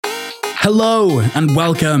Hello and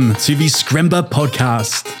welcome to the Scrimba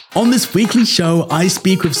podcast. On this weekly show, I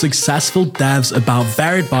speak with successful devs about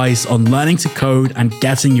their advice on learning to code and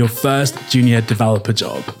getting your first junior developer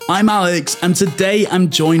job. I'm Alex, and today I'm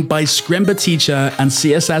joined by Scrimba teacher and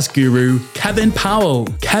CSS guru, Kevin Powell.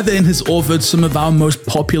 Kevin has authored some of our most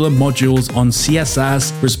popular modules on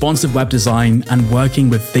CSS, responsive web design, and working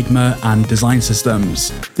with Figma and design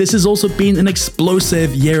systems. This has also been an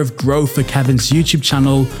explosive year of growth for Kevin's YouTube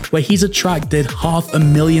channel, where he's attracted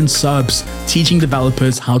 500,000 subs, teaching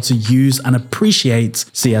developers how to use and appreciate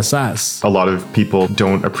CSS. A lot of people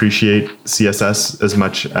don't appreciate CSS as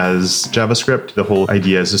much as JavaScript. The whole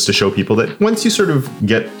idea is just to show people that once you sort of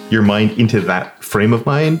get your mind into that frame of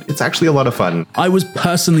mind, it's actually a lot of fun. I was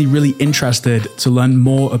personally really interested to learn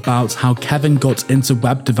more about how Kevin got into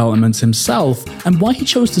web development himself and why he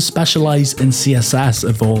chose to specialize in CSS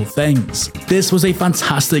of all things. This was a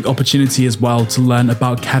fantastic opportunity as well to learn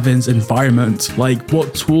about Kevin's environment, like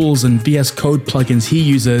what tools and VS Code plugins he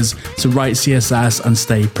uses to write CSS and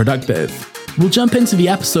stay productive. We'll jump into the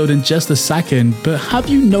episode in just a second, but have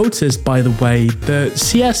you noticed, by the way, that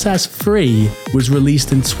CSS 3 was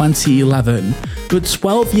released in 2011, but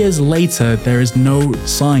 12 years later, there is no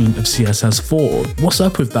sign of CSS 4? What's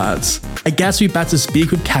up with that? I guess we better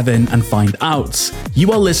speak with Kevin and find out.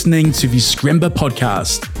 You are listening to the Scrimba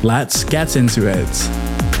podcast. Let's get into it.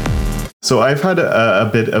 So I've had a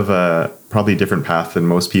bit of a probably different path than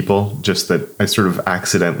most people, just that I sort of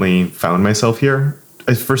accidentally found myself here.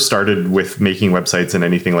 I first started with making websites and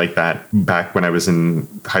anything like that back when I was in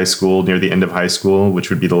high school, near the end of high school, which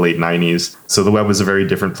would be the late 90s. So the web was a very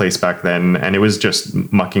different place back then, and it was just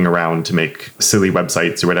mucking around to make silly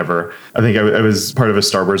websites or whatever. I think I was part of a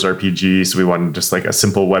Star Wars RPG, so we wanted just like a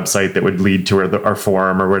simple website that would lead to our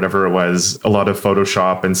forum or whatever it was. A lot of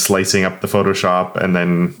Photoshop and slicing up the Photoshop and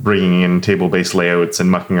then bringing in table-based layouts and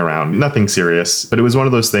mucking around. Nothing serious, but it was one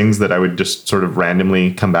of those things that I would just sort of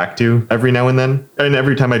randomly come back to every now and then. And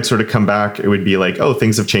every time I'd sort of come back, it would be like, oh,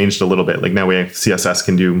 things have changed a little bit. Like now CSS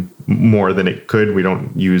can do more than it could. We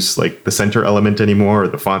don't use like the center element anymore or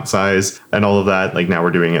the font size and all of that. Like now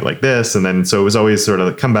we're doing it like this. And then so it was always sort of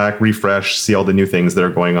like come back, refresh, see all the new things that are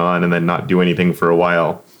going on, and then not do anything for a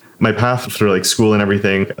while. My path through like school and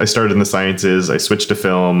everything, I started in the sciences, I switched to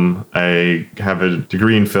film, I have a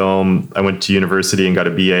degree in film, I went to university and got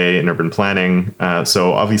a BA in urban planning.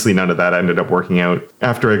 So obviously none of that ended up working out.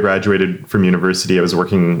 After I graduated from university, I was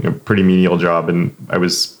working a pretty menial job and I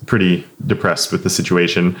was pretty depressed with the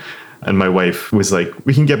situation. And my wife was like,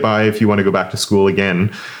 we can get by if you want to go back to school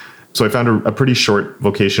again. So I found a pretty short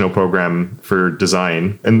vocational program for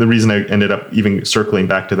design. And the reason I ended up even circling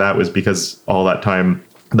back to that was because all that time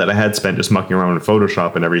that I had spent just mucking around in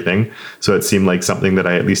Photoshop and everything. So it seemed like something that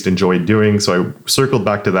I at least enjoyed doing. So I circled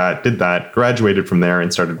back to that, did that, graduated from there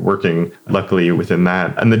and started working, luckily, within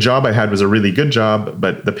that. And the job I had was a really good job,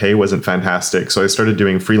 but the pay wasn't fantastic. So I started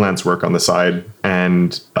doing freelance work on the side.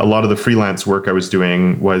 And a lot of the freelance work I was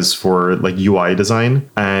doing was for like UI design.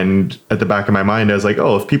 And at the back of my mind, I was like,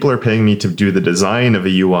 oh, if people are paying me to do the design of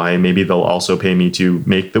a UI, maybe they'll also pay me to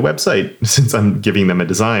make the website since I'm giving them a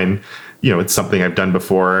design. You know, it's something I've done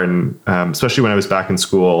before. And especially when I was back in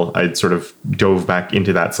school, I'd sort of dove back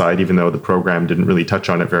into that side, even though the program didn't really touch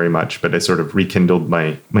on it very much. But I sort of rekindled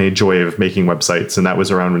my joy of making websites. And that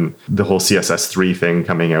was around when the whole CSS 3 thing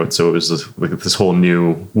coming out. So it was this whole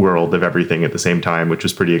new world of everything at the same time, which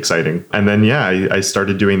was pretty exciting. And then, I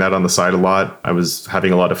started doing that on the side a lot. I was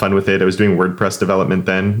having a lot of fun with it. I was doing WordPress development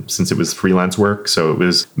then, since it was freelance work. So it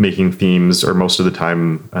was making themes, or most of the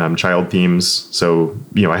time, child themes. So,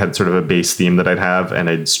 I had sort of a base theme that I'd have, and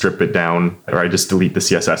I'd strip it down, or I just delete the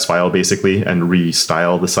CSS file basically and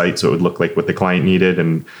restyle the site so it would look like what the client needed,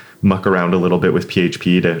 and muck around a little bit with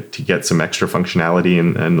PHP to get some extra functionality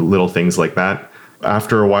and little things like that.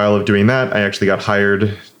 After a while of doing that, I actually got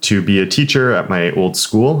hired to be a teacher at my old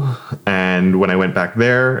school. And when I went back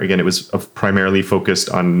there, again, it was primarily focused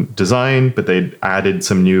on design, but they'd added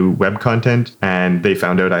some new web content and they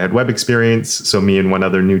found out I had web experience. So me and one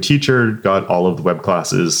other new teacher got all of the web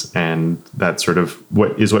classes. And that's sort of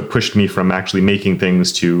what pushed me from actually making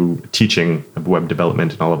things to teaching web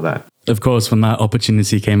development and all of that. Of course, when that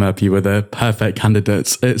opportunity came up, you were the perfect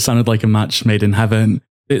candidate. It sounded like a match made in heaven.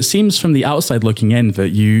 It seems from the outside looking in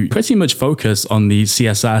that you pretty much focus on the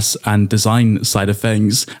CSS and design side of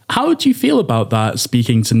things. How do you feel about that,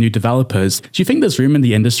 speaking to new developers? Do you think there's room in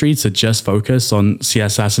the industry to just focus on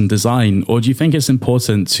CSS and design? Or do you think it's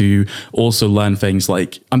important to also learn things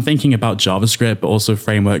like, I'm thinking about JavaScript, but also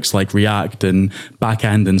frameworks like React and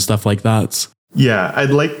backend and stuff like that? Yeah,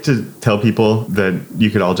 I'd like to tell people that you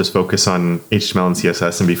could all just focus on HTML and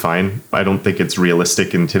CSS and be fine. I don't think it's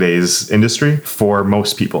realistic in today's industry for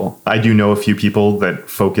most people. I do know a few people that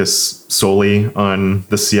focus solely on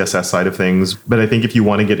the CSS side of things, but I think if you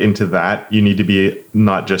want to get into that, you need to be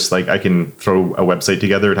not just like I can throw a website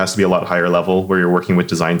together. It has to be a lot higher level where you're working with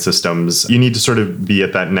design systems. You need to sort of be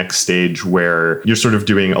at that next stage where you're sort of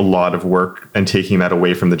doing a lot of work and taking that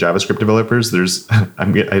away from the JavaScript developers.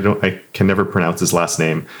 I can never pronounce his last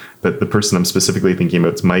name, but the person I'm specifically thinking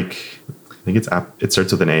about is Mike. I think it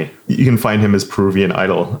starts with an A. You can find him as Peruvian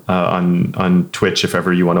Idol on Twitch if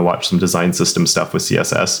ever you want to watch some design system stuff with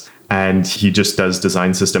CSS. And he just does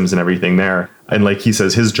design systems and everything there. And like he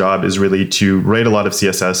says, his job is really to write a lot of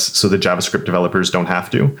CSS so that JavaScript developers don't have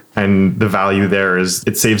to. And the value there is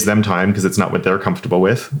it saves them time because it's not what they're comfortable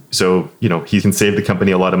with. So, he can save the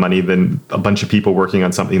company a lot of money than a bunch of people working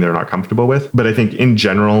on something they're not comfortable with. But I think in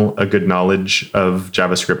general, a good knowledge of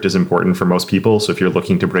JavaScript is important for most people. So if you're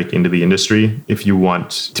looking to break into the industry, if you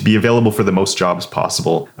want to be available for the most jobs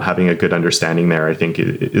possible, having a good understanding there, I think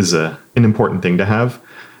is an important thing to have.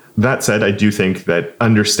 That said, I do think that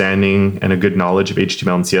understanding and a good knowledge of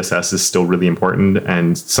HTML and CSS is still really important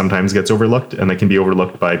and sometimes gets overlooked. And that can be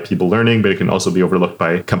overlooked by people learning, but it can also be overlooked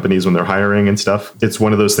by companies when they're hiring and stuff. It's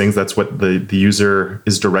one of those things that's what the user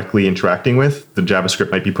is directly interacting with. The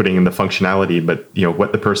JavaScript might be putting in the functionality, but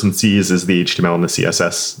what the person sees is the HTML and the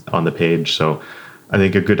CSS on the page. So I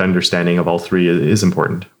think a good understanding of all three is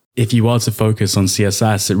important. If you are to focus on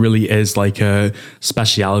CSS, it really is like a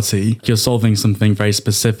speciality. You're solving something very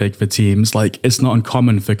specific for teams. Like, it's not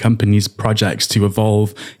uncommon for companies' projects to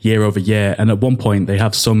evolve year over year. And at one point, they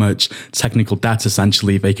have so much technical debt,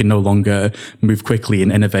 essentially, they can no longer move quickly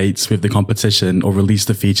and innovate with the competition or release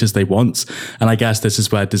the features they want. And I guess this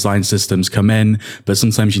is where design systems come in. But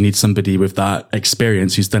sometimes you need somebody with that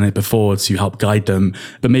experience who's done it before to help guide them.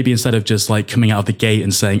 But maybe instead of just like coming out of the gate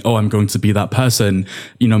and saying, oh, I'm going to be that person,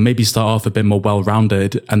 maybe start off a bit more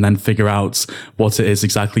well-rounded and then figure out what it is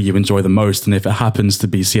exactly you enjoy the most. And if it happens to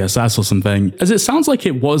be CSS or something, as it sounds like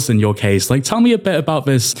it was in your case, like tell me a bit about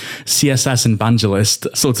this CSS evangelist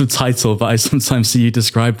sort of title that I sometimes see you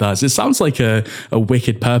described as. It sounds like a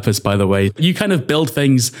wicked purpose, by the way. You kind of build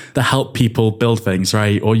things that help people build things,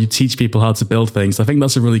 right? Or you teach people how to build things. I think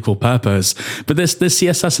that's a really cool purpose. But this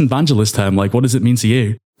CSS evangelist term, like what does it mean to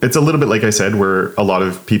you? It's a little bit like I said, where a lot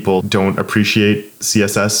of people don't appreciate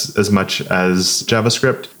CSS as much as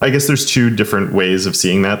JavaScript. I guess there's two different ways of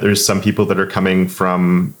seeing that. There's some people that are coming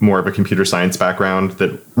from more of a computer science background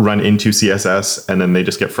that run into CSS and then they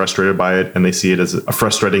just get frustrated by it and they see it as a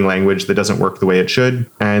frustrating language that doesn't work the way it should.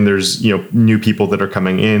 And there's, new people that are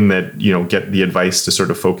coming in that, get the advice to sort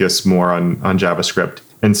of focus more on JavaScript.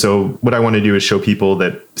 And so what I want to do is show people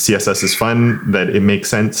that CSS is fun, that it makes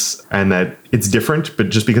sense, and that it's different. But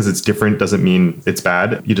just because it's different doesn't mean it's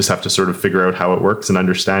bad. You just have to sort of figure out how it works and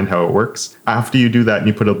understand how it works. After you do that and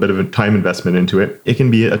you put a bit of a time investment into it, it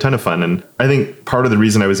can be a ton of fun. And I think part of the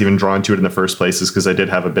reason I was even drawn to it in the first place is because I did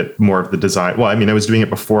have a bit more of the design. Well, I was doing it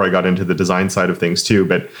before I got into the design side of things too,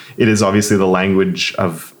 but it is obviously the language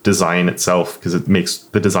of design itself because it makes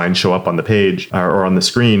the design show up on the page or on the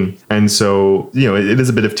screen. And so, it is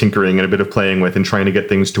a bit of tinkering and a bit of playing with and trying to get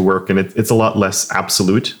things to work. And it's a lot less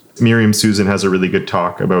absolute. Miriam Susan has a really good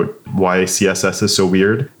talk about why CSS is so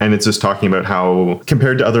weird. And it's just talking about how,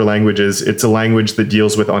 compared to other languages, it's a language that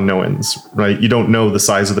deals with unknowns, right? You don't know the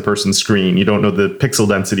size of the person's screen. You don't know the pixel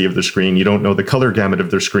density of their screen. You don't know the color gamut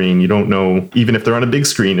of their screen. You don't know, even if they're on a big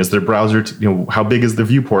screen, is their browser, how big is the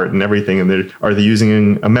viewport and everything? And are they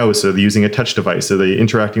using a mouse? Are they using a touch device? Are they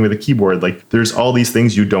interacting with a keyboard? Like, there's all these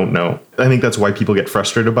things you don't know. I think that's why people get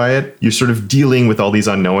frustrated by it. You're sort of dealing with all these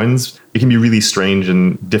unknowns. It can be really strange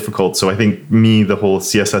and difficult. So I think the whole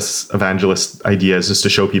CSS evangelist idea is just to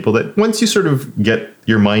show people that once you sort of get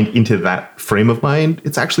your mind into that frame of mind,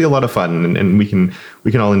 it's actually a lot of fun and we can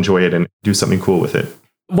all enjoy it and do something cool with it.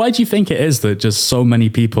 Why do you think it is that just so many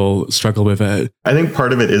people struggle with it? I think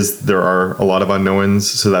part of it is there are a lot of unknowns,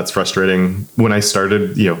 so that's frustrating. When I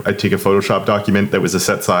started, I'd take a Photoshop document that was a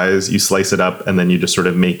set size, you slice it up, and then you just sort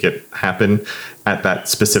of make it happen at that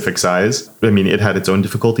specific size. It had its own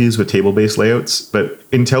difficulties with table-based layouts, but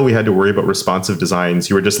until we had to worry about responsive designs,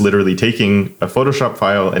 you were just literally taking a Photoshop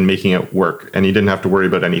file and making it work, and you didn't have to worry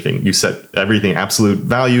about anything. You set everything absolute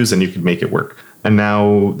values, and you could make it work. And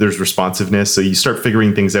now there's responsiveness. So you start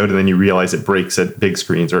figuring things out and then you realize it breaks at big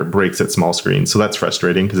screens or it breaks at small screens. So that's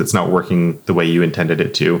frustrating because it's not working the way you intended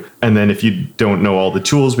it to. And then if you don't know all the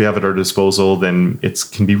tools we have at our disposal, then it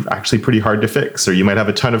can be actually pretty hard to fix. Or you might have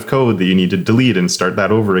a ton of code that you need to delete and start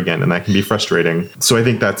that over again. And that can be frustrating. So I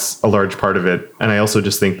think that's a large part of it. And I also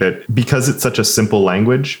just think that because it's such a simple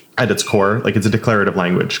language at its core, like it's a declarative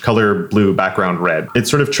language, color blue, background red, it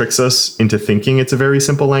sort of tricks us into thinking it's a very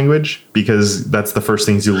simple language because that's the first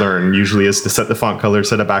things you learn usually is to set the font color,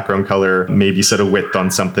 set a background color, maybe set a width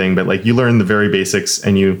on something. But like you learn the very basics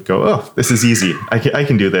and you go, oh, this is easy. I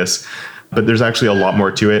can do this. But there's actually a lot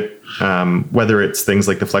more to it, whether it's things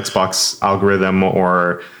like the Flexbox algorithm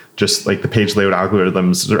or just like the page layout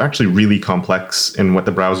algorithms. They're actually really complex in what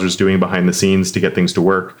the browser is doing behind the scenes to get things to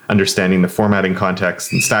work, understanding the formatting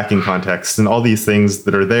context and stacking context and all these things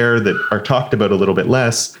that are there that are talked about a little bit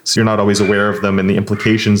less. So you're not always aware of them and the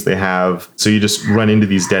implications they have. So you just run into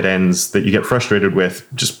these dead ends that you get frustrated with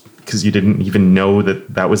just because you didn't even know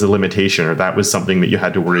that that was a limitation or that was something that you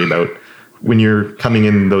had to worry about. When you're coming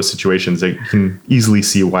in those situations, I can easily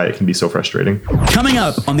see why it can be so frustrating. Coming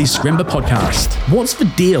up on the Scrimba podcast, what's the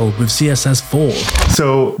deal with CSS4?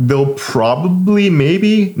 So there'll probably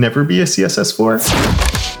maybe never be a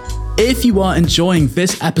CSS4. If you are enjoying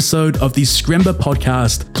this episode of the Scrimba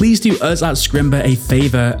podcast, please do us at Scrimba a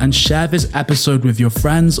favor and share this episode with your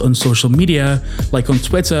friends on social media, like on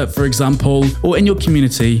Twitter, for example, or in your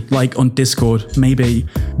community, like on Discord, maybe.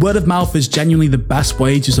 Word of mouth is genuinely the best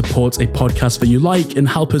way to support a podcast that you like and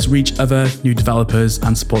help us reach other new developers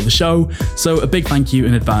and support the show. So a big thank you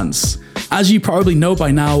in advance. As you probably know by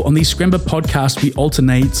now, on the Scrimba podcast, we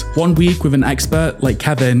alternate 1 week with an expert like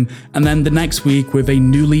Kevin, and then the next week with a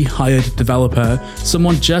newly hired developer,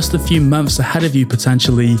 someone just a few months ahead of you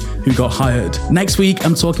potentially who got hired. Next week,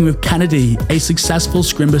 I'm talking with Kennedy, a successful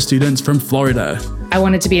Scrimba student from Florida. I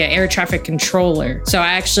wanted to be an air traffic controller. So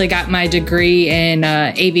I actually got my degree in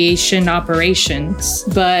aviation operations,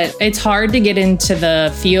 but it's hard to get into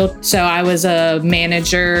the field. So I was a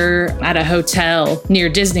manager at a hotel near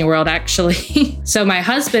Disney World, actually. So my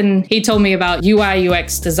husband, he told me about UI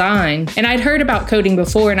UX design, and I'd heard about coding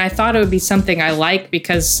before, and I thought it would be something I like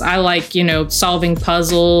because I like, solving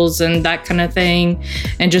puzzles and that kind of thing.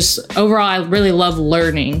 And just overall, I really love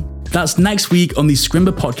learning. That's next week on the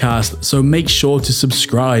Scrimba podcast, so make sure to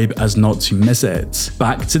subscribe as not to miss it.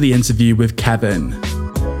 Back to the interview with Kevin.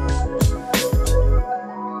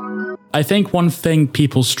 I think one thing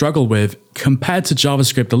people struggle with compared to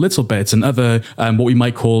JavaScript a little bit and other what we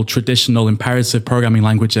might call traditional imperative programming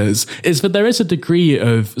languages is that there is a degree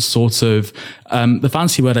of sort of the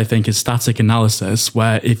fancy word I think is static analysis,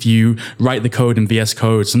 where if you write the code in VS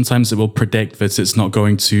Code, sometimes it will predict that it's not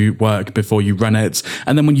going to work before you run it.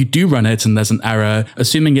 And then when you do run it and there's an error,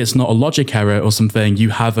 assuming it's not a logic error or something, you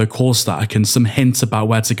have a call stack and some hints about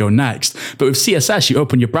where to go next. But with CSS, you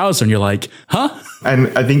open your browser and you're like, huh?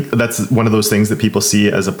 And I think that's one of those things that people see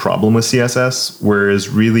as a problem with CSS, whereas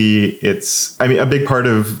really a big part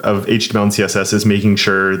of HTML and CSS is making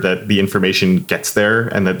sure that the information gets there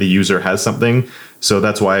and that the user has something. So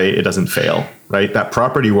that's why it doesn't fail, right? That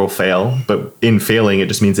property will fail, but in failing, it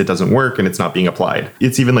just means it doesn't work and it's not being applied.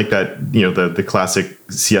 It's even like that, the classic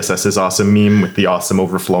CSS is awesome meme with the awesome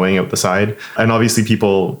overflowing out the side. And obviously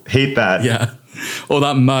people hate that. Yeah. Or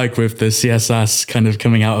that mug with the CSS kind of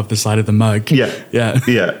coming out of the side of the mug. Yeah.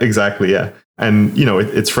 Yeah, exactly. Yeah. And,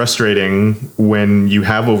 it's frustrating when you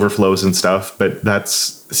have overflows and stuff, but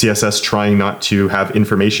that's CSS trying not to have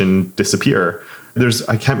information disappear.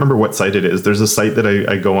 I can't remember what site it is. There's a site that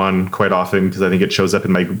I go on quite often because I think it shows up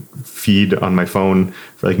in my feed on my phone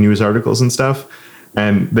for like news articles and stuff.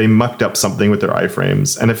 And they mucked up something with their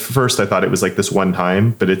iframes. And at first I thought it was like this one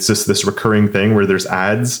time, but it's just this recurring thing where there's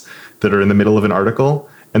ads that are in the middle of an article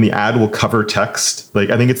and the ad will cover text. Like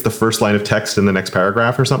I think it's the first line of text in the next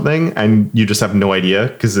paragraph or something. And you just have no idea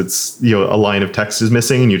because it's, a line of text is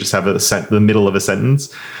missing and you just have the middle of a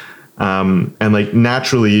sentence. And like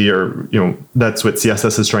naturally, that's what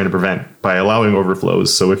CSS is trying to prevent by allowing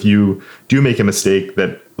overflows. So if you do make a mistake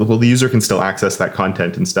the user can still access that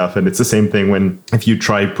content and stuff. And it's the same thing if you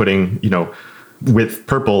try putting, width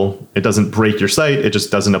purple, it doesn't break your site. It just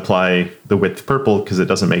doesn't apply the width purple because it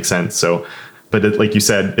doesn't make sense. So, but like you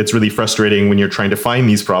said, it's really frustrating when you're trying to find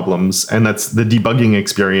these problems. And that's the debugging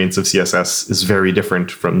experience of CSS is very different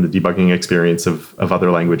from the debugging experience of other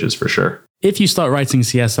languages for sure. If you start writing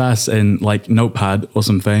CSS in like Notepad or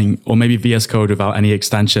something, or maybe VS Code without any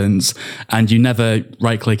extensions, and you never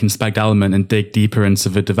right-click inspect element and dig deeper into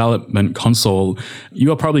the development console,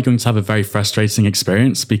 you are probably going to have a very frustrating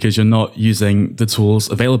experience because you're not using the tools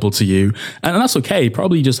available to you. And that's okay.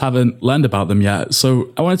 Probably you just haven't learned about them yet.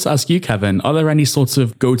 So I wanted to ask you, Kevin, are there any sorts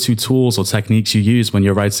of go-to tools or techniques you use when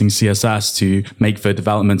you're writing CSS to make the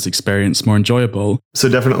development experience more enjoyable? So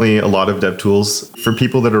definitely a lot of dev tools. For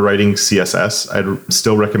people that are writing CSS, I'd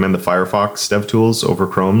still recommend the Firefox dev tools over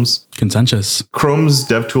Chrome's. Contentious. Chrome's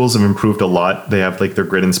dev tools have improved a lot. They have like their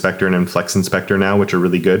grid inspector and flex inspector now, which are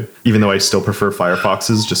really good, even though I still prefer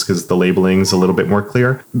Firefox's just because the labeling is a little bit more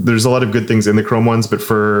clear. There's a lot of good things in the Chrome ones, but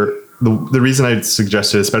for the reason I'd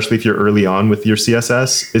suggest it, especially if you're early on with your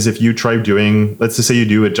CSS, is if you try doing, let's just say you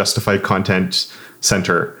do a justified content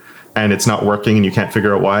center, and it's not working and you can't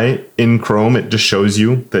figure out why, in Chrome, it just shows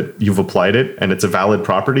you that you've applied it and it's a valid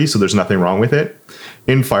property, so there's nothing wrong with it.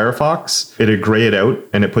 In Firefox, it'd gray it out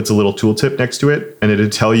and it puts a little tooltip next to it, and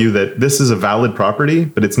it'd tell you that this is a valid property,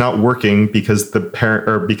 but it's not working because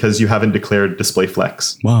because you haven't declared display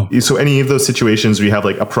flex. Wow. So any of those situations where you have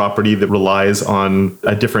like a property that relies on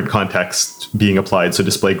a different context being applied, so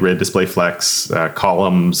display grid, display flex,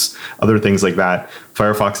 columns, other things like that,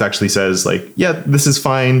 Firefox actually says like, yeah, this is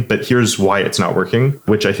fine, but here's why it's not working,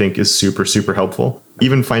 which I think is super, super helpful.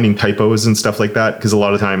 Even finding typos and stuff like that, because a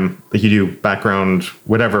lot of time like you do background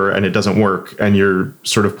whatever and it doesn't work and you're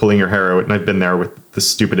sort of pulling your hair out, and I've been there with the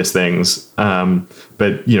stupidest things.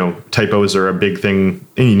 But typos are a big thing.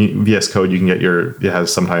 In VS Code, you can get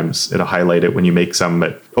sometimes it'll highlight it when you make some,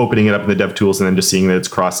 but opening it up in the dev tools and then just seeing that it's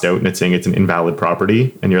crossed out and it's saying it's an invalid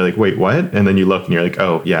property, and you're like, wait, what? And then you look and you're like,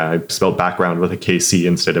 oh yeah, I spelled background with a KC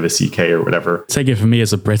instead of a CK or whatever. Take it from me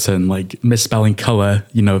as a Briton, like misspelling color,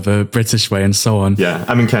 the British way and so on. Yeah,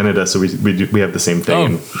 I'm in Canada, so we have the same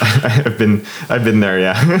thing. Oh. And I've been there,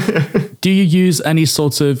 yeah. Do you use any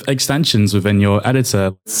sort of extensions within your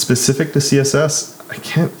editor? Specific to CSS, I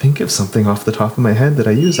can't think of something off the top of my head that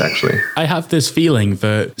I use, actually. I have this feeling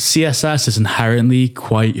that CSS is inherently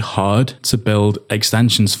quite hard to build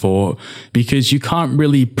extensions for because you can't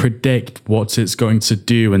really predict what it's going to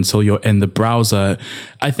do until you're in the browser.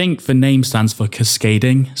 I think the name stands for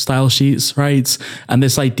cascading style sheets, right? And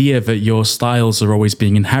this idea that your styles are always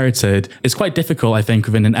being inherited is quite difficult, I think,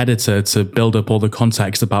 within an editor to build up all the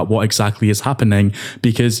context about what exactly is happening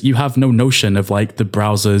because you have no notion of like the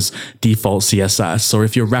browser's default CSS. Or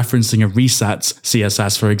if you're referencing a reset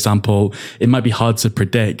CSS, for example, it might be hard to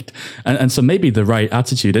predict. And so maybe the right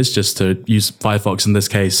attitude is just to use Firefox in this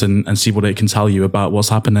case and see what it can tell you about what's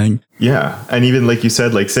happening. Yeah. And even like you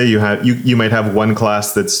said, like say you might have one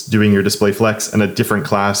class that's doing your display flex and a different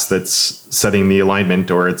class that's setting the alignment,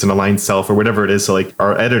 or it's an aligned self or whatever it is. So like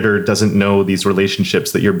our editor doesn't know these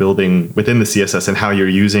relationships that you're building within the CSS and how you're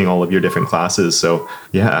using all of your different classes. So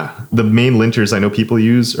yeah, the main linters I know people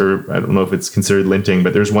use, or I don't know if it's considered linting,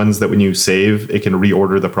 but there's ones that when you save, it can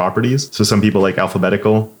reorder the properties. So some people like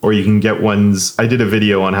alphabetical, or you can get ones. I did a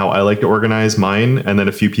video on how I like to organize mine, and then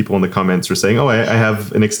a few people in the comments were saying, oh, I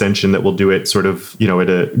have an extension that will do it sort of,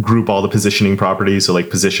 it'll group all the positioning properties. So like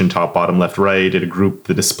position, top, bottom, left, right, it'll group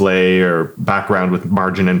the display or background with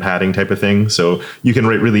margin and padding type of thing. So you can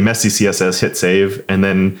write really messy CSS, hit save, and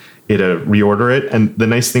then it'll reorder it. And the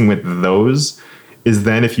nice thing with those is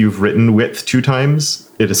then if you've written width 2 times,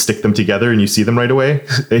 it'll stick them together and you see them right away,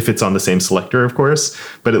 if it's on the same selector, of course.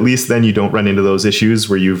 But at least then you don't run into those issues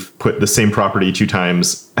where you've put the same property 2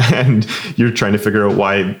 times and you're trying to figure out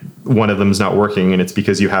why one of them is not working, and it's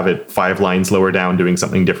because you have it 5 lines lower down doing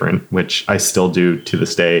something different, which I still do to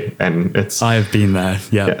this day. And I have been there,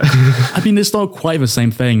 yeah. I mean, it's not quite the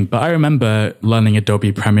same thing, but I remember learning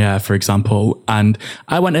Adobe Premiere, for example, and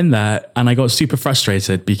I went in there and I got super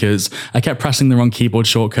frustrated because I kept pressing the wrong keyboard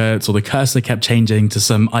shortcuts, or the cursor kept changing to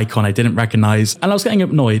some icon I didn't recognize, and I was getting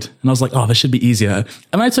annoyed, and I was like, oh, this should be easier.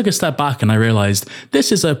 And then I took a step back and I realized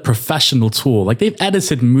this is a professional tool. Like, they've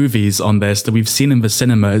edited movies on this that we've seen in the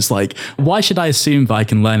cinemas. Like, why should I assume that I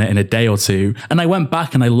can learn it in a day or two? And I went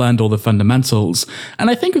back and I learned all the fundamentals. And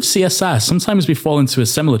I think with CSS, sometimes we fall into a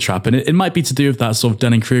similar trap, and it might be to do with that sort of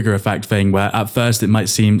Dunning-Kruger effect thing, where at first it might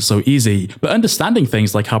seem so easy, but understanding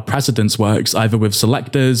things like how precedence works, either with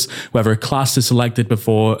selectors, whether a class is selected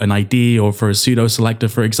before an ID or for a pseudo selector,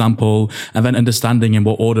 for example, and then understanding in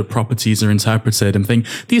what order properties are interpreted and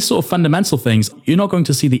these sort of fundamental things, you're not going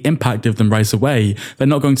to see the impact of them right away. They're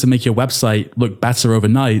not going to make your website look better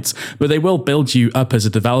overnight, but they will build you up as a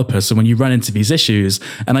developer. So when you run into these issues,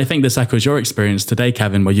 and I think this echoes your experience today,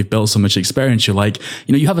 Kevin, where you've built so much experience, you're like,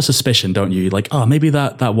 you have a suspicion, don't you? Like, oh, maybe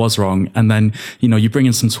that was wrong. And then, you bring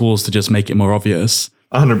in some tools to just make it more obvious.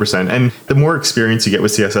 100%. And the more experience you get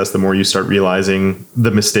with CSS, the more you start realizing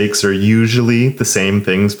the mistakes are usually the same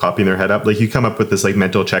things popping their head up. Like you come up with this like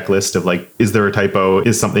mental checklist of like, is there a typo?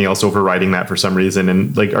 Is something else overriding that for some reason?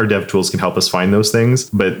 And like our dev tools can help us find those things.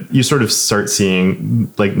 But you sort of start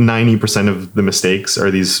seeing like 90% of the mistakes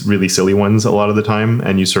are these really silly ones a lot of the time.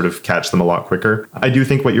 And you sort of catch them a lot quicker. I do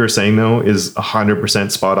think what you were saying though is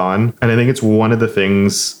 100% spot on. And I think it's one of the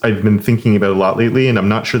things I've been thinking about a lot lately. And I'm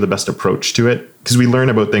not sure the best approach to it. Because we learn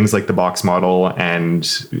about things like the box model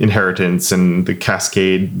and inheritance and the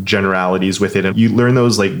cascade generalities with it. And you learn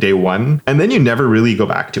those like day one, and then you never really go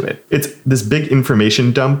back to it. It's this big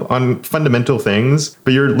information dump on fundamental things,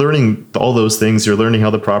 but you're learning all those things. You're learning how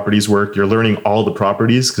the properties work. You're learning all the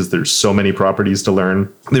properties because there's so many properties to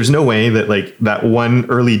learn. There's no way that like that one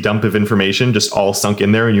early dump of information just all sunk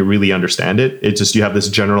in there and you really understand it. It's just you have this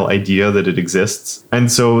general idea that it exists.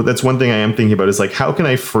 And so that's one thing I am thinking about is like, how can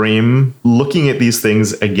I frame looking at these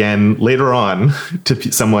things again later on to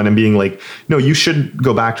someone and being like, no, you should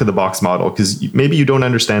go back to the box model because maybe you don't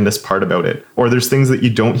understand this part about it. Or there's things that you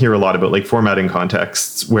don't hear a lot about, like formatting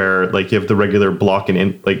contexts, where like you have the regular block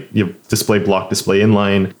and like you have display block, display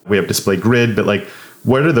inline, we have display grid, but like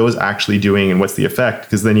what are those actually doing and what's the effect?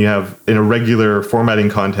 Because then you have, in a regular formatting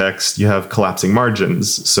context, you have collapsing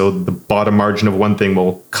margins. So the bottom margin of one thing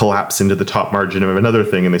will collapse into the top margin of another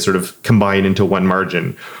thing, and they sort of combine into one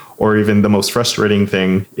margin. Or even the most frustrating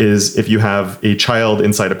thing is if you have a child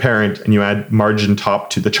inside a parent and you add margin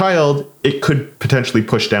top to the child, it could potentially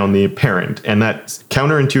push down the parent. And that's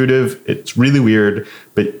counterintuitive. It's really weird.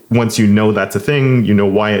 But once you know that's a thing, you know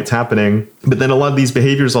why it's happening. But then a lot of these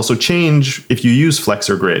behaviors also change if you use Flex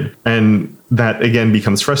or Grid. And that, again,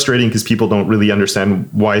 becomes frustrating because people don't really understand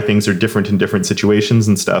why things are different in different situations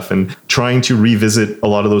and stuff. And trying to revisit a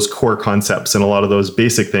lot of those core concepts and a lot of those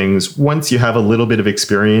basic things, once you have a little bit of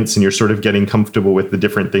experience and you're sort of getting comfortable with the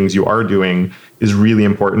different things you are doing, is really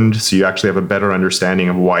important. So you actually have a better understanding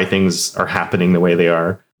of why things are happening the way they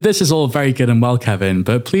are. This is all very good and well, Kevin,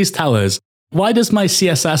 but please tell us, why does my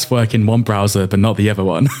CSS work in one browser but not the other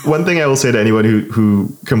one? One thing I will say to anyone who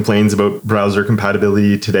complains about browser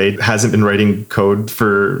compatibility today hasn't been writing code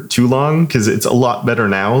for too long, because it's a lot better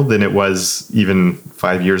now than it was even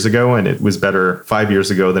 5 years ago, and it was better 5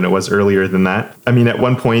 years ago than it was earlier than that. I mean, at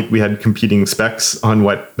one point we had competing specs on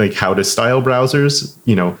how to style browsers.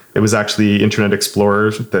 You know, it was actually Internet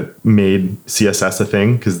Explorer that made CSS a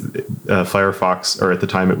thing, because Firefox, or at the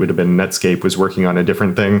time it would have been Netscape, was working on a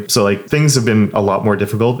different thing. So like things have been a lot more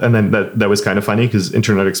difficult. And then that was kind of funny because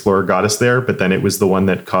Internet Explorer got us there, but then it was the one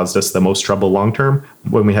that caused us the most trouble long term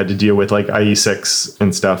when we had to deal with like IE6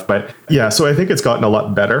 and stuff. But yeah, so I think it's gotten a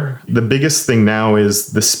lot better. The biggest thing now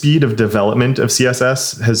is the speed of development of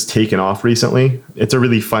CSS has taken off recently. It's a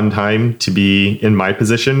really fun time to be in my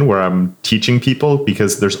position where I'm teaching people,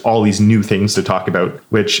 because there's all these new things to talk about,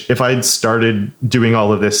 which if I'd started doing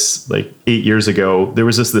all of this like 8 years ago, there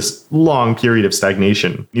was just this long period of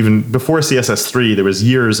stagnation. Even before CSS3, there was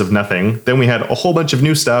years of nothing. Then we had a whole bunch of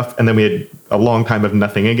new stuff, and then we had a long time of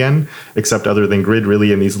nothing again, except other than Grid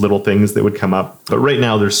really and these little things that would come up. But right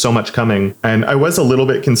now there's so much coming. And I was a little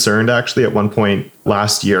bit concerned actually at one point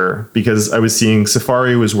last year, because I was seeing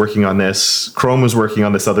Safari was working on this, Chrome was working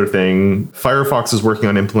on this other thing, Firefox was working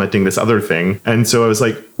on implementing this other thing. And so I was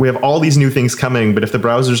like, we have all these new things coming, but if the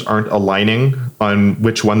browsers aren't aligning on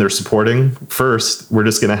which one they're supporting first, we're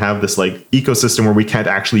just going to have this like ecosystem where we can't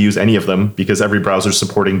actually use any of them because every browser is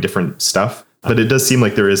supporting different stuff. But it does seem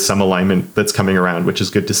like there is some alignment that's coming around, which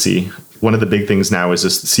is good to see. One of the big things now is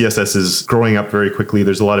just CSS is growing up very quickly.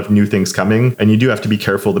 There's a lot of new things coming, and you do have to be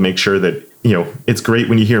careful to make sure that, you know, it's great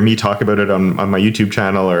when you hear me talk about it on my YouTube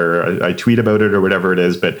channel, or I tweet about it or whatever it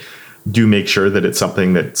is, but do make sure that it's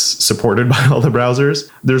something that's supported by all the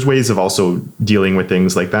browsers. There's ways of also dealing with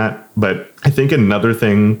things like that. But I think another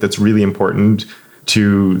thing that's really important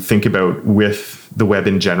to think about with the web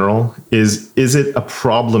in general is it a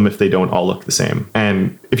problem if they don't all look the same?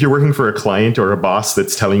 And if you're working for a client or a boss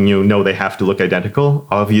that's telling you, no, they have to look identical,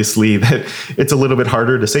 obviously that it's a little bit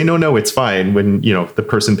harder to say, no, it's fine, when, you know, the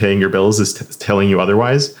person paying your bills is telling you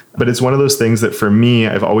otherwise. But it's one of those things that for me,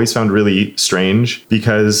 I've always found really strange,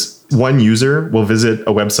 because one user will visit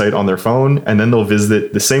a website on their phone and then they'll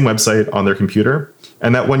visit the same website on their computer.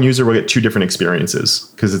 And that one user will get two different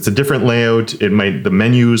experiences because it's a different layout. The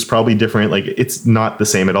menu is probably different. Like, it's not the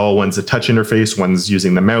same at all. One's a touch interface, one's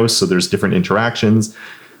using the mouse. So there's different interactions.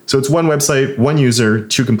 So it's one website, one user,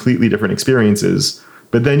 two completely different experiences.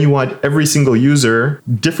 But then you want every single user,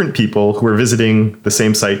 different people who are visiting the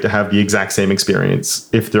same site, to have the exact same experience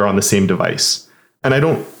if they're on the same device. And I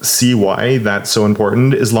don't see why that's so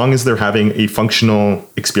important, as long as they're having a functional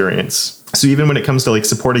experience. So even when it comes to like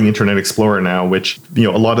supporting Internet Explorer now, which, a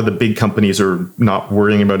lot of the big companies are not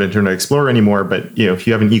worrying about Internet Explorer anymore, but, if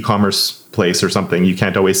you have an e-commerce place or something, you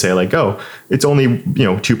can't always say like, oh, it's only,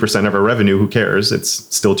 2% of our revenue. Who cares? It's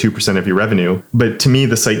still 2% of your revenue. But to me,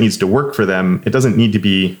 the site needs to work for them. It doesn't need to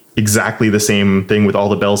be exactly the same thing with all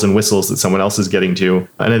the bells and whistles that someone else is getting to.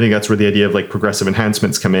 And I think that's where the idea of like progressive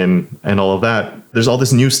enhancements come in and all of that. There's all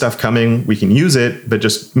this new stuff coming. We can use it, but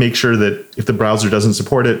just make sure that if the browser doesn't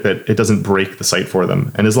support it, that it doesn't break the site for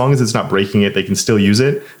them. And as long as it's not breaking it, they can still use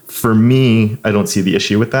it. For me, I don't see the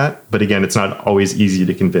issue with that. But again, it's not always easy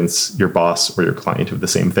to convince your boss or your client of the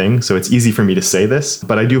same thing. So it's easy for me to say this,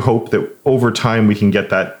 but I do hope that over time we can get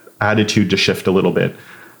that attitude to shift a little bit.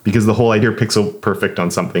 Because the whole idea of pixel perfect on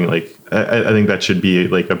something, like, I think that should be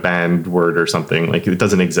like a banned word or something. Like, it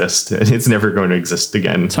doesn't exist. It's never going to exist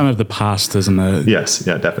again. Time of the past, isn't it? Yes,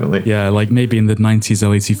 yeah, definitely. Yeah, like maybe in the 90s,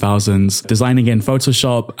 early 2000s, designing it in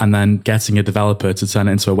Photoshop and then getting a developer to turn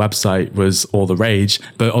it into a website was all the rage.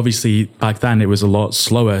 But obviously, back then, it was a lot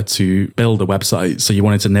slower to build a website. So you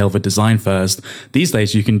wanted to nail the design first. These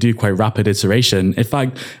days, you can do quite rapid iteration. In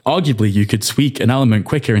fact, arguably, you could tweak an element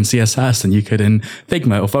quicker in CSS than you could in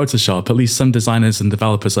Figma or Photoshop. At least some designers and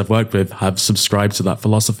developers I've worked with have subscribed to that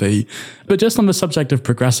philosophy. But just on the subject of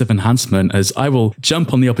progressive enhancement, as I will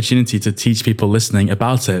jump on the opportunity to teach people listening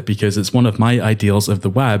about it because it's one of my ideals of the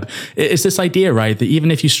web, it's this idea, right, that even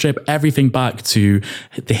if you strip everything back to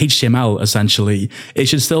the HTML, essentially, it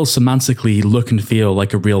should still semantically look and feel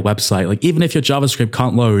like a real website. Like even if your JavaScript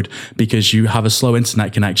can't load because you have a slow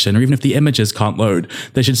internet connection, or even if the images can't load,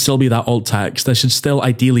 there should still be that alt text. There should still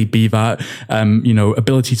ideally be that,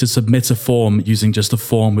 ability to submit a form using just a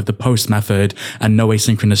form with the post method and no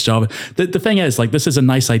asynchronous Java. The thing is, like, this is a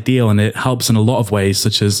nice ideal and it helps in a lot of ways,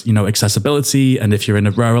 such as, accessibility. And if you're in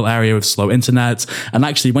a rural area with slow internet, and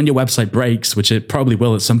actually when your website breaks, which it probably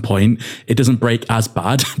will at some point, it doesn't break as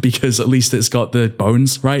bad because at least it's got the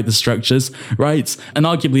bones, right? The structures, right? And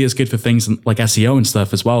arguably it's good for things like SEO and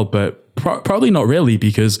stuff as well, but probably not really,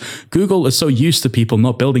 because Google is so used to people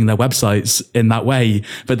not building their websites in that way,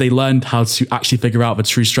 but they learned how to actually figure out the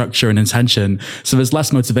true structure and intention. So there's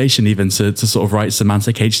less motivation even to sort of write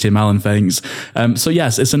semantic HTML and things. So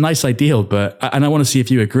yes, it's a nice ideal, and I want to see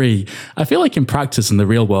if you agree. I feel like in practice in the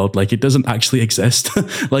real world, like it doesn't actually exist.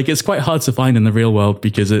 Like it's quite hard to find in the real world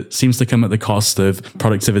because it seems to come at the cost of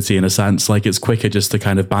productivity in a sense. Like it's quicker just to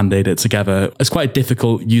kind of band-aid it together. It's quite a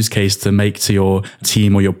difficult use case to make to your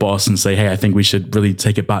team or your boss and say, hey, I think we should really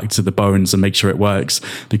take it back to the bones and make sure it works,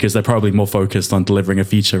 because they're probably more focused on delivering a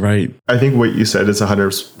feature, right? I think what you said is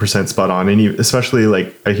 100% spot on. And especially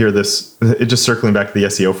like I hear this, it just circling back to the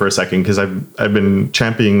SEO for a second, because I've been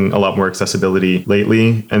championing a lot more accessibility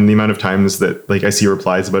lately. And the amount of times that like I see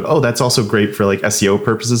replies about, oh, that's also great for like SEO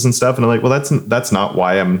purposes and stuff. And I'm like, well, that's not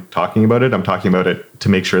why I'm talking about it. I'm talking about it to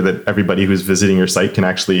make sure that everybody who's visiting your site can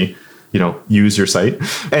actually use your site.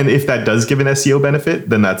 And if that does give an SEO benefit,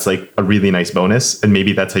 then that's like a really nice bonus. And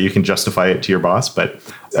maybe that's how you can justify it to your boss. But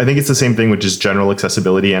I think it's the same thing with just general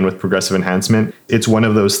accessibility and with progressive enhancement. It's one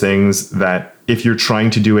of those things that if you're trying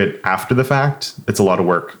to do it after the fact, it's a lot of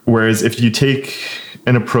work. Whereas if you take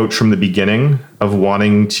an approach from the beginning of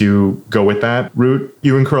wanting to go with that route,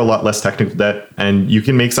 you incur a lot less technical debt and you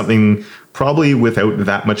can make something probably without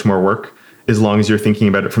that much more work, as long as you're thinking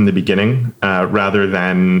about it from the beginning, rather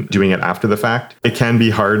than doing it after the fact. It can be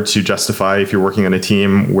hard to justify if you're working on a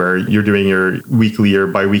team where you're doing your weekly or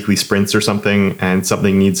bi-weekly sprints or something, and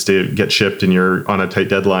something needs to get shipped and you're on a tight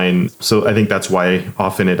deadline. So I think that's why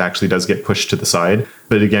often it actually does get pushed to the side.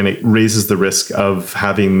 But again, it raises the risk of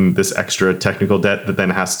having this extra technical debt that then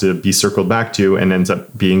has to be circled back to and ends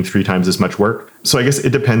up being 3 times as much work. So I guess it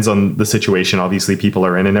depends on the situation, obviously, people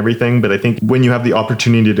are in and everything. But I think when you have the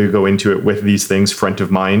opportunity to go into it with these things front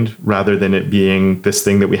of mind, rather than it being this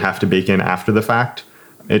thing that we have to bake in after the fact,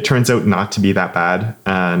 it turns out not to be that bad.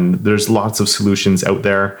 And there's lots of solutions out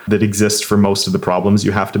there that exist for most of the problems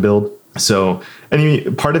you have to build. So,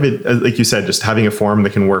 part of it, like you said, just having a form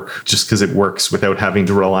that can work just because it works without having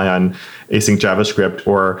to rely on async JavaScript,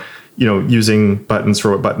 or using buttons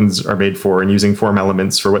for what buttons are made for and using form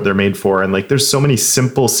elements for what they're made for. And like, there's so many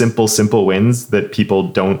simple wins that people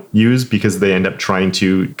don't use because they end up trying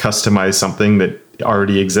to customize something that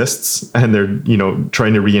already exists, and they're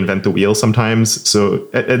trying to reinvent the wheel sometimes. So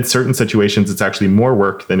at certain situations, it's actually more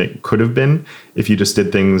work than it could have been if you just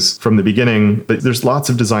did things from the beginning. But there's lots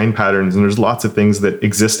of design patterns and there's lots of things that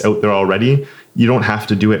exist out there already. You don't have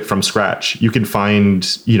to do it from scratch. You can find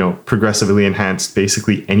progressively enhanced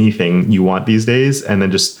basically anything you want these days, and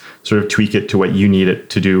then just sort of tweak it to what you need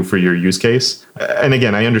it to do for your use case. And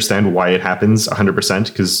again, I understand why it happens 100%,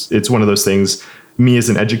 because it's one of those things. me as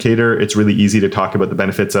an educator, it's really easy to talk about the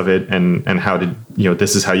benefits of it and how to,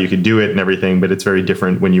 this is how you could do it and everything. But it's very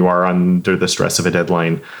different when you are under the stress of a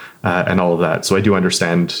deadline and all of that. So I do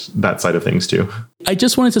understand that side of things too. I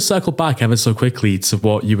just wanted to circle back ever so quickly to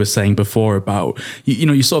what you were saying before about,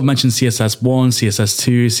 you sort of mentioned CSS1,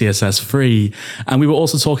 CSS2, CSS3, and we were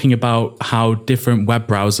also talking about how different web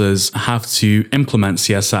browsers have to implement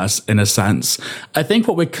CSS in a sense. I think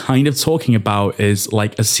what we're kind of talking about is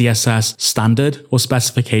like a CSS standard or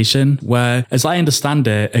specification, where, as I understand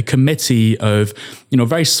it, a committee of,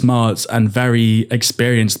 very smart and very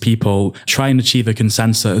experienced people try and achieve a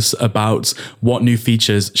consensus about what new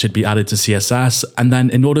features should be added to CSS. And then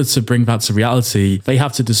in order to bring that to reality, they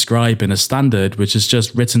have to describe in a standard, which is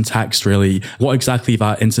just written text really, what exactly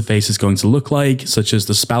that interface is going to look like, such as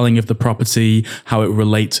the spelling of the property, how it will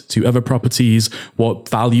relate to other properties, what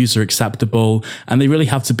values are acceptable. And they really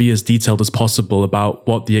have to be as detailed as possible about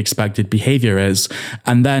what the expected behavior is.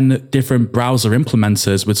 And then different browser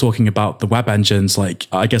implementers, we're talking about the web engines, like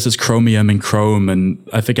I guess it's Chromium in Chrome, and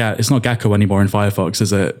I forget, it's not Gecko anymore in Firefox,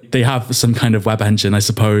 is it? They have some kind of web engine, I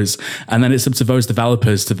suppose. And then it's up to those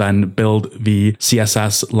developers to then build the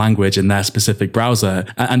CSS language in their specific browser.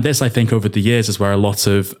 And this, I think, over the years is where a lot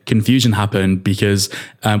of confusion happened, because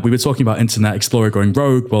we were talking about Internet Explorer going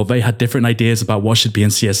rogue. Well, they had different ideas about what should be in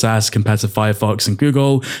CSS compared to Firefox and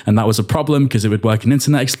Google. And that was a problem because it would work in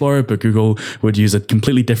Internet Explorer, but Google would use a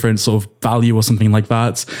completely different sort of value or something like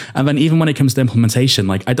that. And then even when it comes to implementation,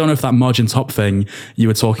 like, I don't know if that margin top thing you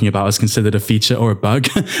were talking about is considered a feature or a bug.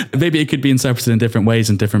 Maybe it could be interpreted in different ways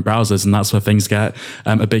in different browsers, and that's where things get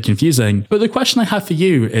a bit confusing. But the question I have for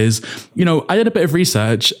you is, I did a bit of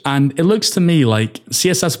research, and it looks to me like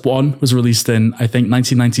CSS1 was released in, I think,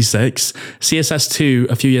 1996, CSS2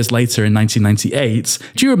 a few years later in 1998.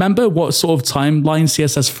 Do you remember what sort of timeline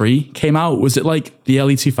CSS3 came out? Was it like the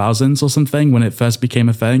early 2000s or something when it first became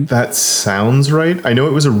a thing? That sounds right. I know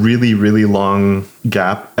it was a really, really long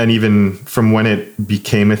gap. And even from when it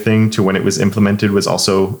became a thing to when it was implemented was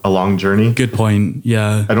also a long journey. Good point.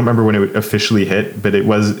 Yeah. I don't remember when it officially hit, but it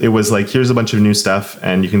was like, here's a bunch of new stuff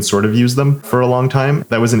and you can sort of use them for a long time.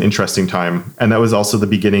 That was an interesting time. And that was also the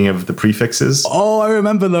beginning of the prefixes. Oh, I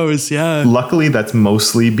remember those. Yeah. Luckily, that's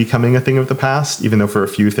mostly becoming a thing of the past, even though for a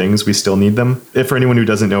few things we still need them. If for anyone who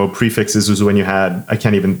doesn't know, prefixes was when you had, I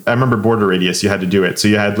remember border radius, you had to do it. So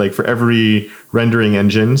you had like for every rendering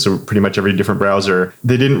engine, so pretty much every different browser,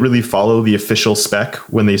 they didn't really follow the official spec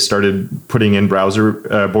when they started putting in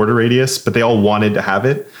browser border radius, but they all wanted to have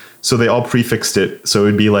it. So they all prefixed it. So it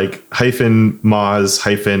would be like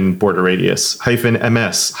 -moz border radius,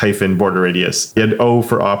 -ms border radius. You had O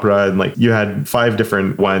for opera, and like you had 5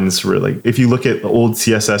 different ones for like, if you look at the old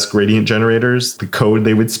CSS gradient generators, the code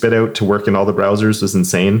they would spit out to work in all the browsers was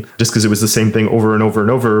insane, just because it was the same thing over and over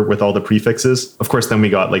and over with all the prefixes. Of course, then we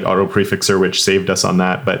got like auto prefixer, which saved us on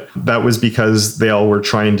that. But that was because they all were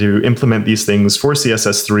trying to implement these things for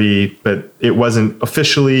CSS3, but it wasn't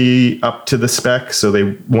officially up to the spec. So they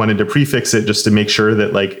wanted to prefix it just to make sure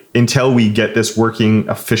that like, until we get this working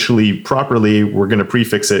officially properly, we're going to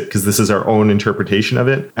prefix it because this is our own interpretation of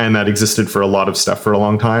it. And that existed for a lot of stuff for a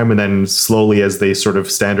long time. And then slowly, as they sort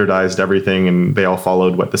of standardized everything and they all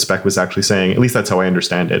followed what the spec was actually saying, at least that's how I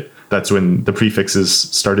understand it, that's when the prefixes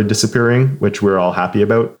started disappearing, which we're all happy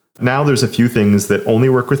about. Now there's a few things that only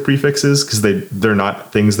work with prefixes because they're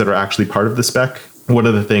not things that are actually part of the spec. One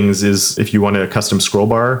of the things is if you want a custom scroll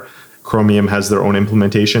bar, Chromium has their own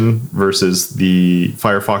implementation versus the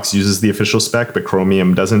Firefox uses the official spec, but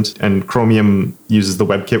Chromium doesn't. And Chromium uses the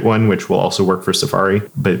WebKit one, which will also work for Safari.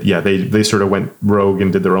 But yeah, they sort of went rogue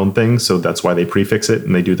and did their own thing. So that's why they prefix it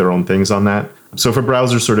and they do their own things on that. So if a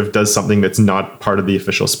browser sort of does something that's not part of the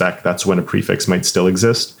official spec, that's when a prefix might still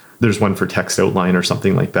exist. There's one for text outline or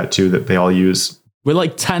something like that too that they all use. We're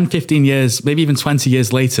like 10, 15 years, maybe even 20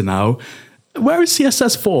 years later now. Where is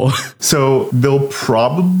CSS4? So there'll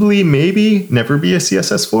probably maybe never be a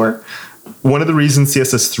CSS4. One of the reasons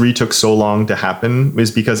CSS3 took so long to happen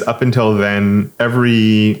was because up until then,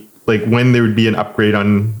 when there would be an upgrade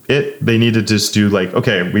on it, they needed to just do like,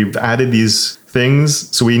 okay, we've added these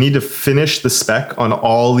things, so we need to finish the spec on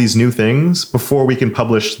all these new things before we can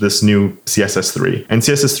publish this new CSS3. And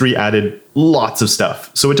CSS3 added lots of stuff.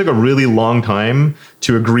 So it took a really long time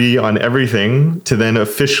to agree on everything to then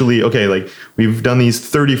officially, okay, like we've done these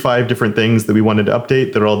 35 different things that we wanted to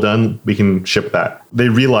update. They're all done. We can ship that. They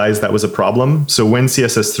realized that was a problem. So when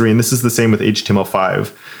CSS3, and this is the same with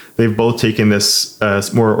HTML5, they've both taken this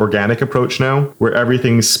more organic approach now, where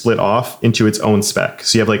everything's split off into its own spec.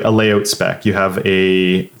 So you have like a layout spec, you have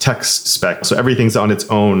a text spec. So everything's on its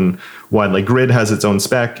own one. Like Grid has its own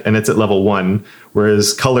spec and it's at level 1,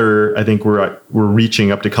 Whereas color, I think we're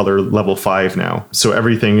reaching up to color level 5 now. So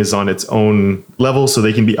everything is on its own level, so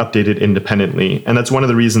they can be updated independently. And that's one of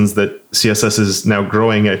the reasons that CSS is now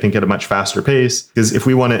growing, I think, at a much faster pace. Because if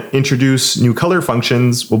we want to introduce new color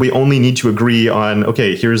functions, well, we only need to agree on,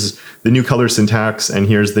 okay, here's the new color syntax and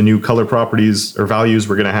here's the new color properties or values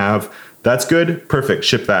we're going to have. That's good. Perfect.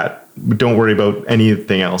 Ship that. Don't worry about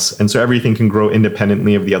anything else. And so everything can grow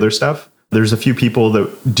independently of the other stuff. There's a few people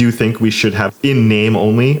that do think we should have in name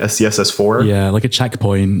only a CSS4. Yeah, like a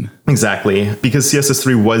checkpoint. Exactly. Because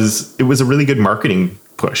CSS3 was a really good marketing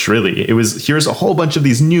push, really. It was, here's a whole bunch of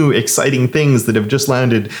these new exciting things that have just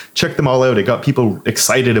landed. Check them all out. It got people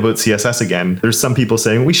excited about CSS again. There's some people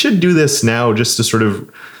saying we should do this now just to sort of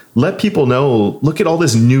let people know, look at all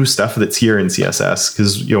this new stuff that's here in CSS,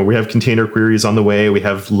 because we have container queries on the way, we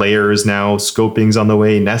have layers now, scoping's on the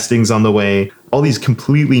way, nesting's on the way, all these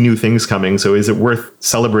completely new things coming. So is it worth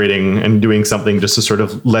celebrating and doing something just to sort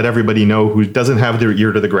of let everybody know who doesn't have their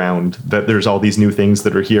ear to the ground that there's all these new things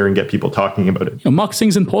that are here and get people talking about it?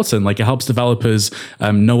 Marketing's important. Like, it helps developers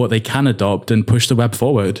know what they can adopt and push the web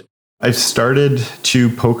forward. I've started to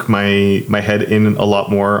poke my head in a lot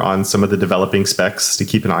more on some of the developing specs to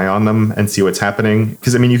keep an eye on them and see what's happening.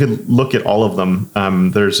 Because, I mean, you could look at all of them.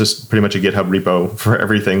 There's just pretty much a GitHub repo for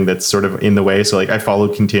everything that's sort of in the way. So, like, I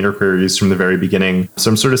followed container queries from the very beginning. So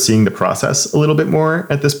I'm sort of seeing the process a little bit more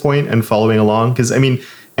at this point and following along. Because, I mean,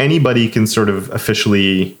 anybody can sort of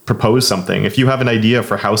officially propose something. If you have an idea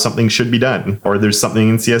for how something should be done, or there's something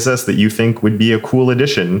in CSS that you think would be a cool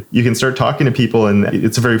addition, you can start talking to people, and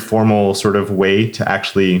it's a very formal sort of way to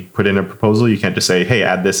actually put in a proposal. You can't just say, hey,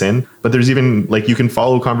 add this in. But there's even, like, you can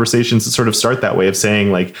follow conversations that sort of start that way of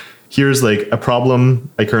saying, like, here's like a problem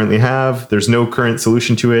I currently have. There's no current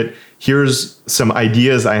solution to it. Here's some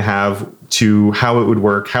ideas I have to how it would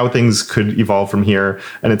work, how things could evolve from here.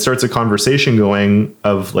 And it starts a conversation going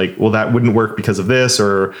of like, well, that wouldn't work because of this,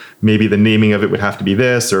 or maybe the naming of it would have to be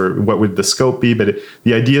this, or what would the scope be? But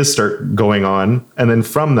the ideas start going on. And then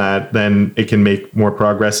from that, then it can make more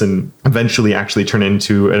progress and eventually actually turn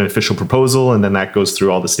into an official proposal. And then that goes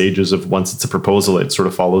through all the stages of, once it's a proposal, it sort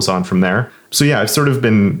of follows on from there. So yeah, I've sort of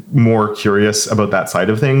been more curious about that side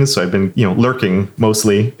of things. So I've been, lurking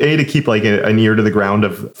mostly, to keep like an ear to the ground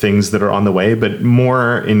of things that are on the way, but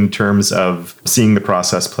more in terms of seeing the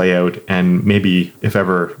process play out and maybe, if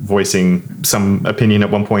ever, voicing some opinion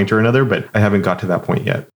at one point or another, but I haven't got to that point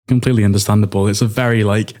yet. Completely understandable. It's a very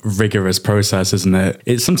rigorous process, isn't it?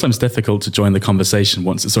 It's sometimes difficult to join the conversation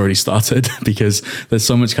once it's already started because there's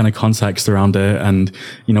so much kind of context around it. And,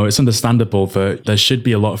 it's understandable that there should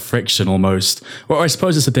be a lot of friction almost. Or I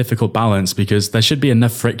suppose it's a difficult balance because there should be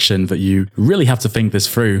enough friction that you really have to think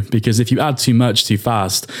this through, because if you add too much too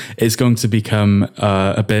fast, it's going to become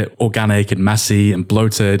a bit organic and messy and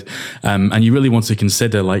bloated. And you really want to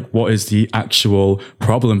consider what is the actual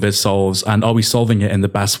problem this solves, and are we solving it in the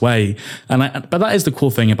best way? But that is the cool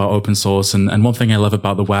thing about open source. And one thing I love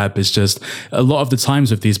about the web is just a lot of the times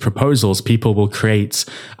with these proposals, people will create,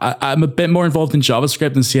 I'm a bit more involved in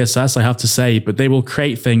JavaScript than CSS, I have to say, but they will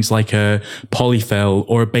create things like a polyfill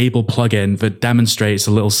or a Babel plugin that demonstrates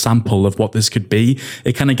a little sample of what this could be.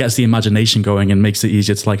 It kind of gets the imagination going and makes it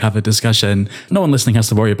easier to have a discussion. No one listening has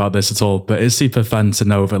to worry about this at all, but it's super fun to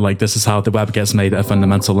know that this is how the web gets made at a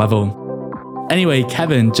fundamental level. Anyway,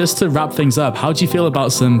 Kevin, just to wrap things up, how do you feel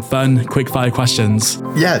about some fun, quick-fire questions?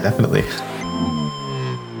 Yeah, definitely.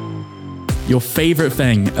 Your favorite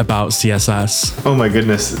thing about CSS? Oh my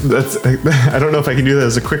goodness. I don't know if I can do that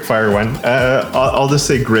as a quick-fire one. I'll just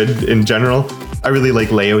say grid in general. I really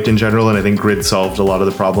like layout in general, and I think grid solved a lot of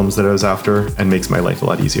the problems that I was after and makes my life a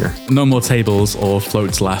lot easier. No more tables or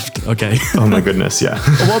floats left. Okay. Oh my goodness, yeah.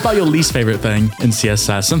 Well, what about your least favorite thing in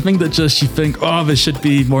CSS? Something that just you think, this should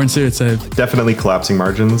be more intuitive. Definitely collapsing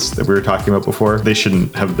margins that we were talking about before. They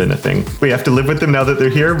shouldn't have been a thing. We have to live with them now that they're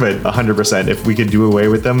here, but 100%, if we could do away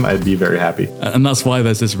with them, I'd be very happy. And that's why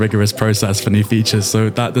there's this rigorous process for new features, so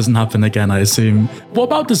that doesn't happen again, I assume. What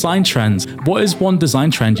about design trends? What is one design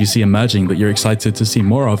trend you see emerging that you're excited to see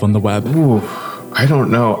more of on the web? Ooh, I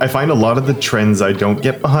don't know. I find a lot of the trends I don't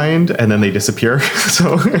get behind and then they disappear.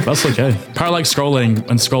 So that's okay. Parallax scrolling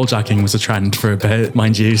and scroll jacking was a trend for a bit,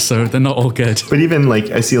 mind you, so they're not all good. But even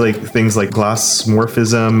I see things like glass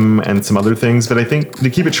morphism and some other things. But I think, to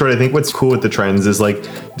keep it short, I think what's cool with the trends is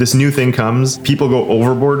this new thing comes, people go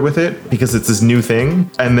overboard with it because it's this new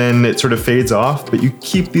thing, and then it sort of fades off, but you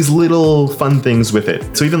keep these little fun things with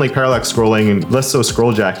it. So even parallax scrolling, and less so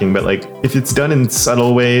scroll jacking, but if it's done in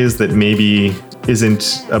subtle ways that maybe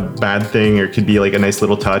isn't a bad thing, or could be like a nice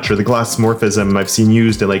little touch. Or the glass morphism I've seen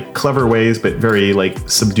used in like clever ways, but very like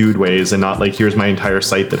subdued ways, and not like here's my entire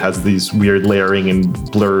site that has these weird layering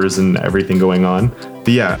and blurs and everything going on. But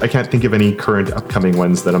yeah, I can't think of any current upcoming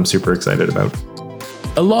ones that I'm super excited about.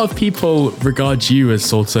 A lot of people regard you as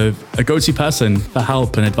sort of a go-to person for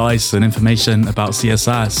help and advice and information about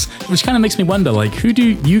CSS, which kind of makes me wonder, like, who do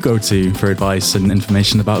you go to for advice and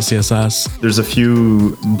information about CSS? There's a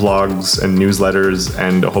few blogs and newsletters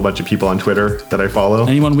and a whole bunch of people on Twitter that I follow.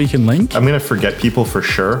 Anyone we can link? I'm going to forget people for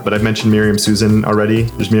sure, but I've mentioned Miriam Susan already.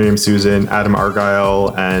 There's Miriam Susan, Adam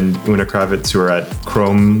Argyle, and Una Kravitz, who are at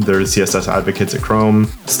Chrome. They're CSS advocates at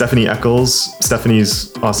Chrome. Stephanie Eccles.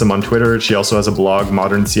 Stephanie's awesome on Twitter. She also has a blog,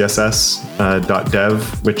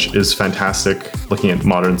 moderncss.dev, which is fantastic, looking at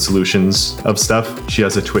modern solutions of stuff. She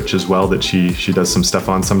has a Twitch as well that she does some stuff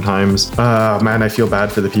on sometimes. Man, I feel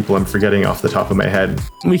bad for the people I'm forgetting off the top of my head.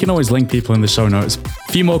 We can always link people in the show notes.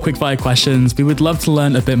 A few more quickfire questions. We would love to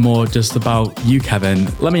learn a bit more just about you, Kevin.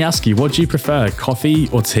 Let me ask you, what do you prefer, coffee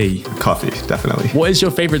or tea? Coffee, definitely. What is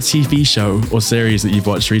your favorite TV show or series that you've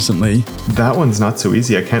watched recently? That one's not so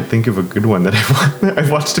easy. I can't think of a good one that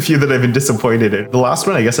I've watched a few that I've been disappointed in. The last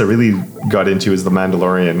one I guess I really got into is The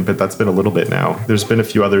Mandalorian, but that's been a little bit now. There's been a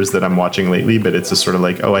few others that I'm watching lately, but it's just sort of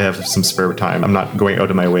like, oh, I have some spare time. I'm not going out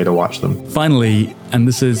of my way to watch them. Finally, and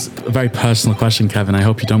this is a very personal question, Kevin, I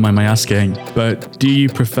hope you don't mind my asking, but do you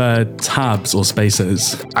prefer tabs or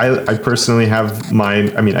spaces? I personally have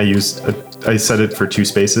mine. I mean, I set it for 2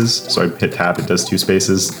 spaces. So I hit tab, it does 2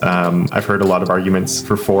 spaces. I've heard a lot of arguments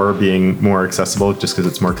for 4 being more accessible just because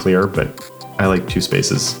it's more clear, but I like 2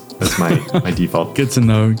 spaces. That's my default. Good to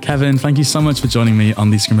know. Kevin, thank you so much for joining me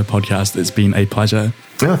on the Scrimba podcast. It's been a pleasure.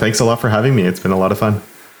 No, thanks a lot for having me. It's been a lot of fun.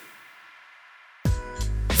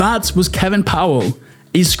 That was Kevin Powell,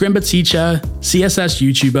 a Scrimba teacher, CSS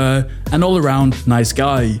YouTuber, and all-around nice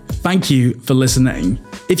guy. Thank you for listening.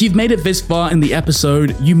 If you've made it this far in the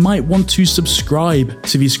episode, you might want to subscribe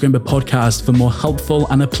to the Scrimba podcast for more helpful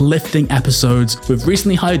and uplifting episodes with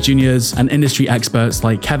recently hired juniors and industry experts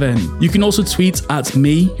like Kevin. You can also tweet at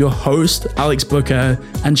me, your host, Alex Booker,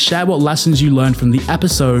 and share what lessons you learned from the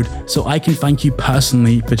episode so I can thank you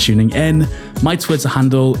personally for tuning in. My Twitter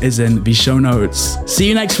handle is in the show notes. See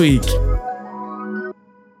you next week.